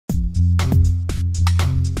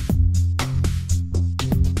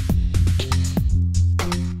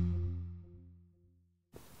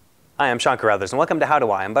Hi, I'm Sean Carruthers, and welcome to How Do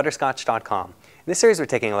I on Butterscotch.com. In this series, we're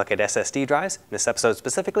taking a look at SSD drives. In this episode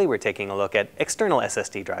specifically, we're taking a look at external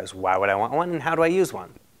SSD drives. Why would I want one, and how do I use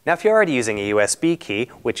one? Now, if you're already using a USB key,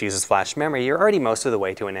 which uses flash memory, you're already most of the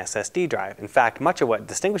way to an SSD drive. In fact, much of what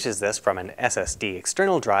distinguishes this from an SSD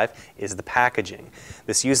external drive is the packaging.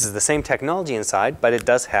 This uses the same technology inside, but it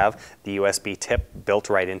does have the USB tip built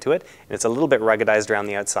right into it, and it's a little bit ruggedized around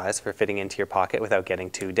the outside for fitting into your pocket without getting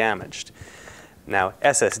too damaged. Now,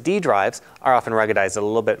 SSD drives are often ruggedized a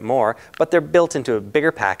little bit more, but they're built into a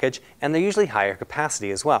bigger package, and they're usually higher capacity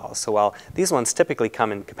as well. So while these ones typically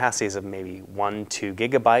come in capacities of maybe 1-2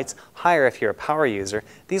 gigabytes, higher if you're a power user,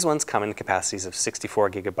 these ones come in capacities of 64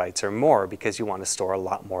 gigabytes or more because you want to store a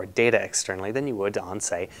lot more data externally than you would on,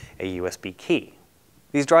 say, a USB key.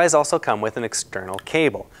 These drives also come with an external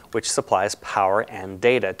cable, which supplies power and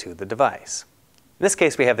data to the device. In this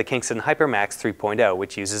case, we have the Kingston HyperMax 3.0,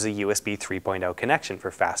 which uses a USB 3.0 connection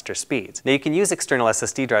for faster speeds. Now, you can use external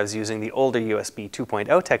SSD drives using the older USB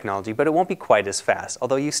 2.0 technology, but it won't be quite as fast,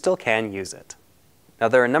 although you still can use it. Now,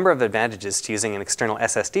 there are a number of advantages to using an external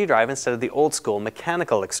SSD drive instead of the old school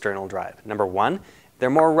mechanical external drive. Number one, they're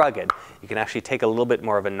more rugged. You can actually take a little bit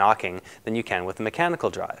more of a knocking than you can with a mechanical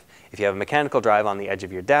drive. If you have a mechanical drive on the edge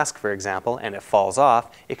of your desk, for example, and it falls off,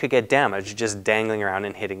 it could get damaged just dangling around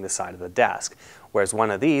and hitting the side of the desk. Whereas one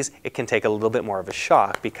of these, it can take a little bit more of a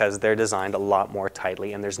shock because they're designed a lot more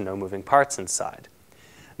tightly and there's no moving parts inside.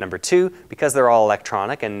 Number two, because they're all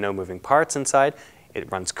electronic and no moving parts inside,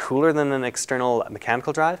 it runs cooler than an external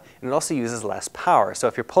mechanical drive, and it also uses less power. So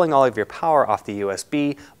if you're pulling all of your power off the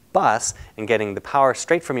USB bus and getting the power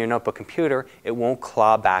straight from your notebook computer, it won't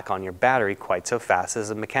claw back on your battery quite so fast as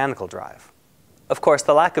a mechanical drive. Of course,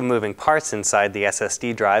 the lack of moving parts inside the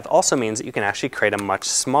SSD drive also means that you can actually create a much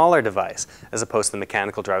smaller device as opposed to the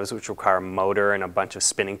mechanical drives, which require a motor and a bunch of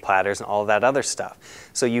spinning platters and all of that other stuff.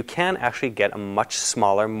 So you can actually get a much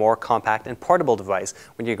smaller, more compact and portable device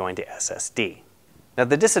when you're going to SSD. Now,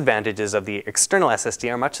 the disadvantages of the external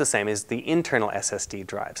SSD are much the same as the internal SSD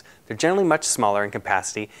drives. They're generally much smaller in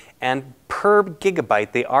capacity, and per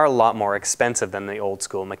gigabyte, they are a lot more expensive than the old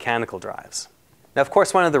school mechanical drives. Now, of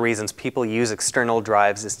course, one of the reasons people use external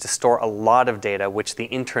drives is to store a lot of data which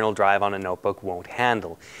the internal drive on a notebook won't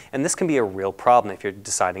handle. And this can be a real problem if you're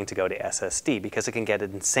deciding to go to SSD because it can get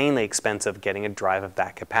insanely expensive getting a drive of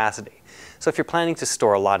that capacity. So if you're planning to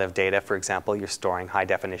store a lot of data, for example, you're storing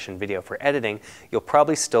high-definition video for editing, you'll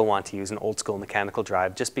probably still want to use an old-school mechanical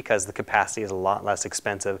drive just because the capacity is a lot less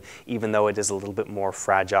expensive, even though it is a little bit more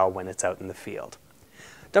fragile when it's out in the field.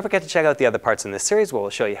 Don't forget to check out the other parts in this series where we'll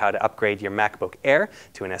show you how to upgrade your MacBook Air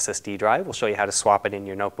to an SSD drive. We'll show you how to swap it in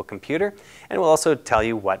your notebook computer, and we'll also tell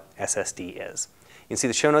you what SSD is. You can see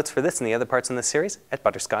the show notes for this and the other parts in this series at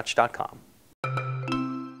Butterscotch.com.